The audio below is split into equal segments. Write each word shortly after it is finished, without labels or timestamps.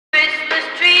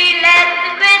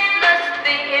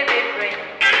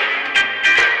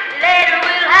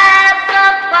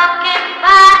pumpkin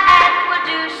pie and we'll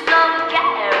do some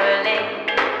caroling.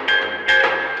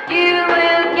 You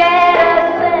will get a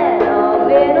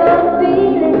sentimental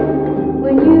feeling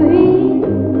when you hear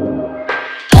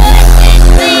voices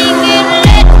singing,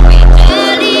 let's be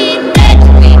jolly, let's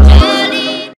be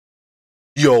jolly.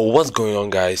 Yo, what's going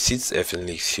on, guys? It's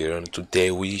Reflex here, and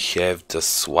today we have the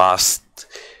SWAST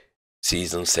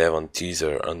Season 7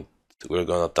 teaser, and we're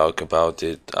gonna talk about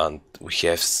it, and we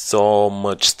have so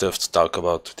much stuff to talk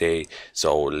about today,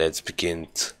 so let's begin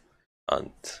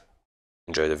and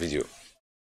enjoy the video.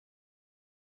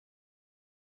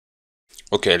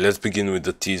 Okay, let's begin with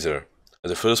the teaser. At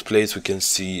the first place we can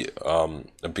see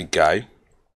a big guy.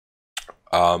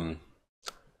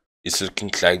 It's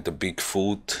looking like the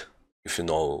Bigfoot, if you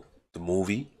know the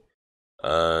movie,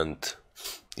 and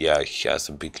yeah, he has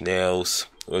big nails.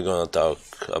 We're gonna talk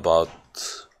about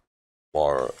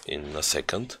more in a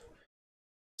second.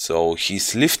 So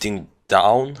he's lifting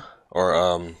down, or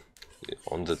on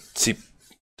the zip,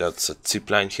 that's a zip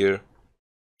line here.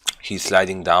 He's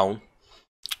sliding down,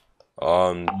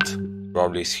 and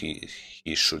probably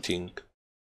he's shooting.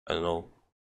 I don't know.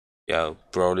 Yeah,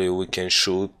 probably we can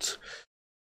shoot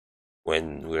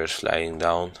when we're sliding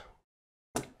down.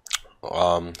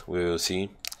 We will see.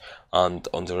 And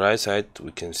on the right side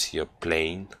we can see a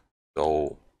plane,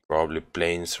 so probably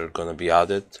planes are gonna be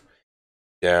added.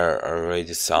 There are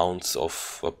already sounds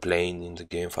of a plane in the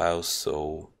game files,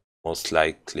 so most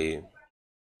likely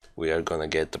we are gonna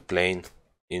get the plane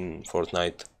in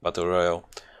Fortnite Battle Royale.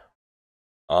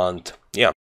 And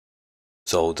yeah,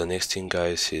 so the next thing,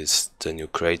 guys, is the new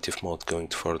creative mode going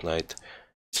to Fortnite.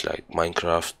 It's like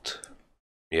Minecraft,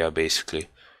 yeah, basically,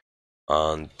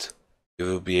 and you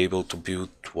will be able to build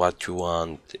what you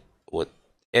want,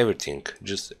 everything,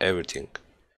 just everything,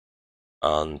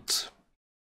 and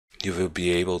you will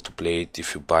be able to play it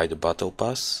if you buy the battle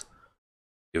pass.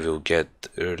 You will get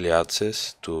early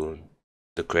access to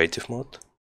the creative mode,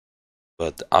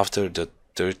 but after the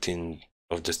 13th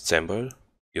of December,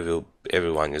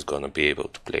 everyone is gonna be able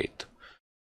to play it.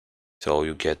 So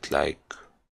you get like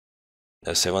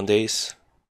 7 days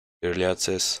early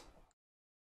access.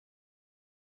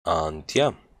 And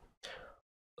yeah,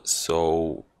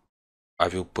 so I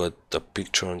will put the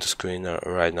picture on the screen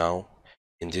right now.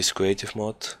 In this creative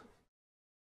mode,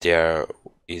 there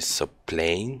is a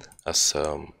plane as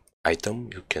an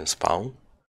item you can spawn.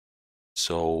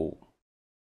 So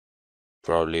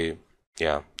probably,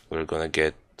 yeah, we're gonna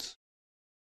get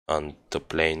on the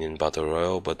plane in Battle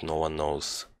Royale, but no one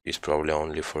knows. It's probably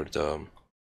only for the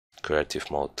creative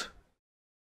mode.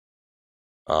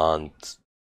 And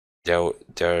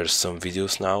there are some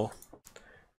videos now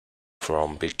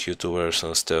from big YouTubers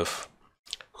and stuff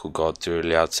who got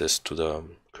early access to the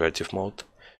creative mode,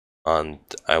 and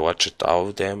I watched all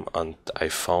of them and I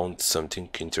found something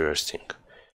interesting.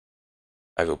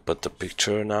 I will put the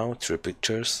picture now, 3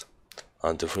 pictures,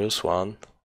 and the first one,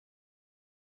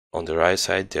 on the right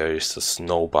side there is a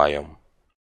snow biome,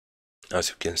 as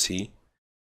you can see.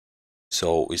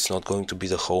 So it's not going to be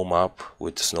the whole map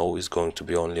with snow, it's going to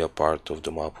be only a part of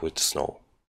the map with snow.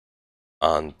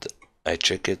 And I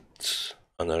checked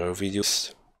another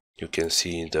videos. You can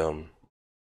see the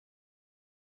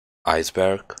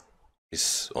iceberg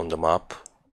is on the map.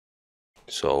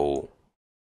 So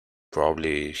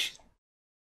probably,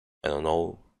 I don't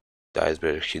know, the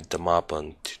iceberg hit the map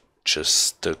and just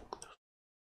stuck.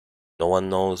 No one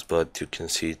knows, but you can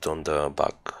see it on the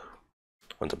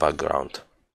background.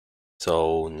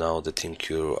 So now the thing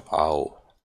you're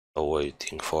all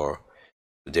waiting for.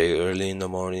 Today early in the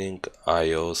morning,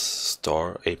 Apple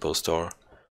Store,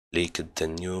 leaked the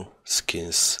new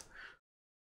skins,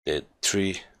 the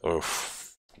 3 or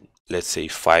let's say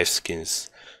 5 skins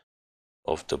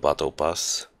of the battle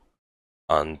pass,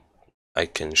 and I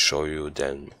can show you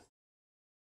them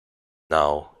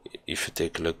now. If you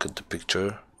take a look at the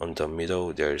picture on the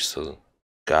middle, there is a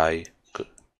guy.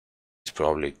 It's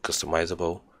probably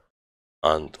customizable.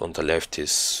 And on the left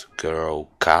is girl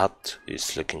cat.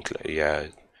 It's looking like, yeah,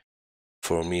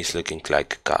 for me it's looking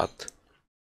like a cat.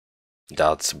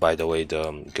 That's, by the way,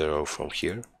 the girl from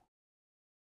here.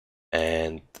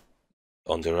 And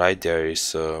on the right there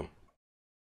is a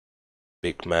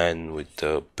big man with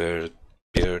a beard.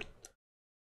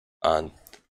 And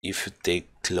if you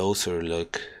take closer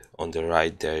look, on the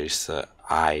right there is an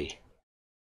eye,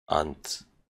 and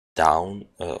down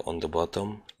on the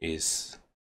bottom is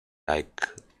like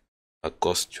a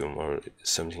costume or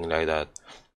something like that.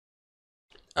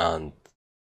 And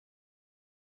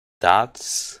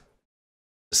that's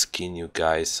the skin you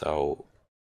guys are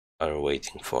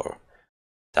waiting for.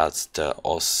 That's the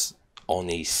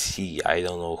ONAC, I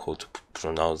don't know how to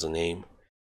pronounce the name.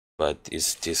 but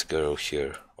it's this girl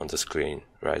here on the screen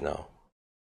right now.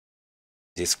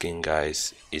 This skin,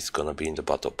 guys, is gonna be in the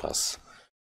battle pass.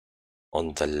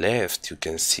 On the left you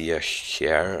can see a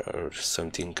hair or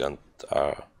something on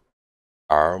our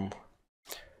arm,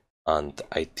 and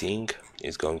I think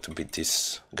it's going to be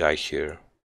this guy here,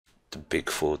 the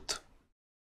Bigfoot.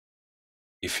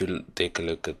 If you take a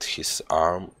look at his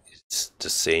arm, it's the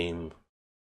same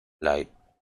like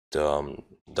the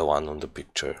one on the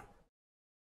picture.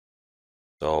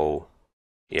 So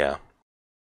yeah,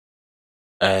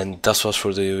 and that's what's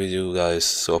for the video,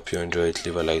 guys. Hope you enjoyed.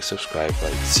 Leave a like, subscribe,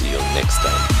 and see you next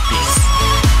time. Peace.